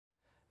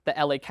The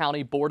LA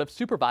County Board of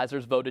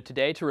Supervisors voted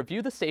today to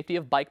review the safety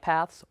of bike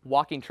paths,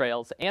 walking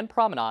trails, and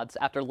promenades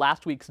after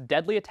last week's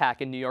deadly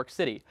attack in New York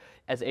City.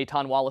 As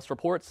Eytan Wallace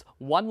reports,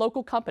 one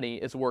local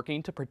company is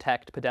working to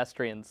protect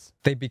pedestrians.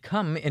 They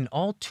become an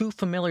all too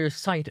familiar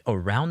sight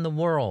around the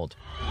world.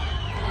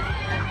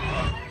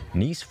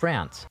 Nice,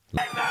 France,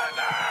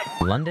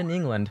 London,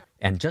 England,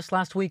 and just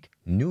last week,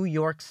 New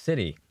York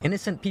City.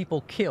 Innocent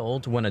people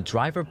killed when a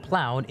driver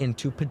plowed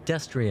into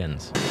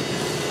pedestrians.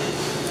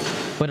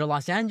 But a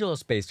Los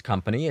Angeles-based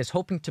company is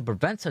hoping to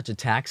prevent such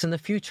attacks in the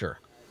future.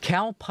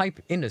 Calpipe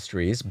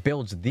Industries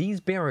builds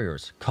these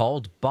barriers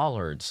called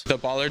bollards. The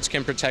bollards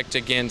can protect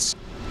against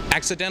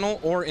accidental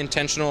or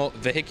intentional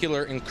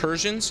vehicular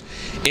incursions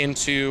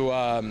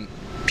into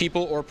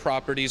people or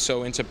property,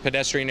 so into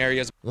pedestrian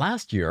areas.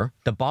 Last year,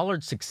 the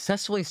bollard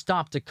successfully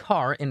stopped a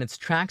car in its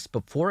tracks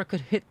before it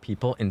could hit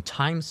people in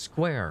Times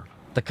Square.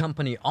 The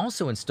company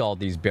also installed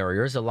these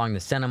barriers along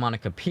the Santa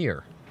Monica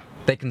Pier.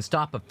 They can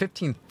stop a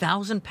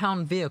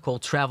 15,000-pound vehicle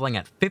traveling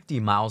at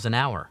 50 miles an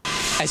hour.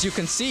 As you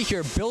can see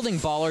here, building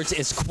bollards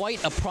is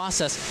quite a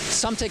process.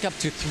 Some take up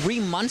to 3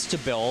 months to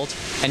build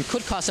and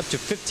could cost up to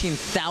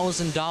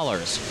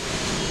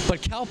 $15,000.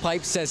 But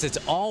Calpipe says it's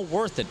all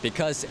worth it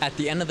because at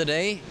the end of the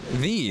day,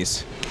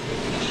 these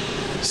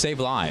save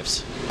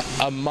lives.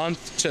 A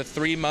month to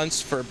 3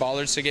 months for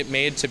bollards to get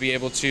made to be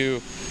able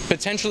to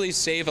potentially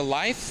save a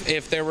life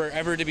if there were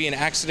ever to be an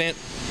accident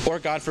or,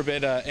 God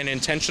forbid, an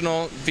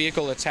intentional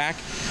vehicle attack.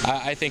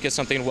 I think is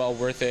something well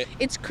worth it.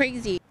 It's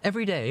crazy.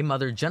 Every day,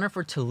 mother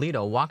Jennifer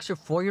Toledo walks her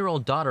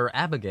 4-year-old daughter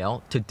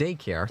Abigail to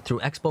daycare through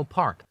Expo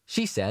Park.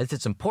 She says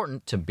it's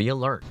important to be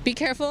alert. Be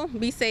careful,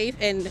 be safe,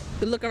 and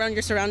look around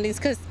your surroundings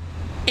because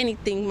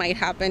anything might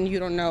happen, you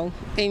don't know,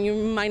 and you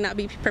might not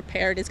be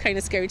prepared. It's kind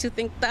of scary to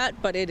think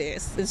that, but it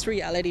is. It's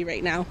reality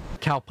right now.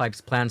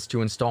 Calpipe's plans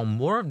to install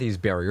more of these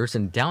barriers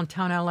in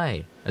downtown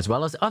LA, as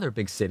well as other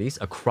big cities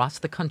across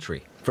the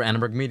country. For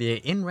Annenberg Media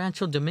in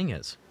Rancho,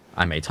 Dominguez,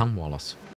 I'm Eytan Wallace.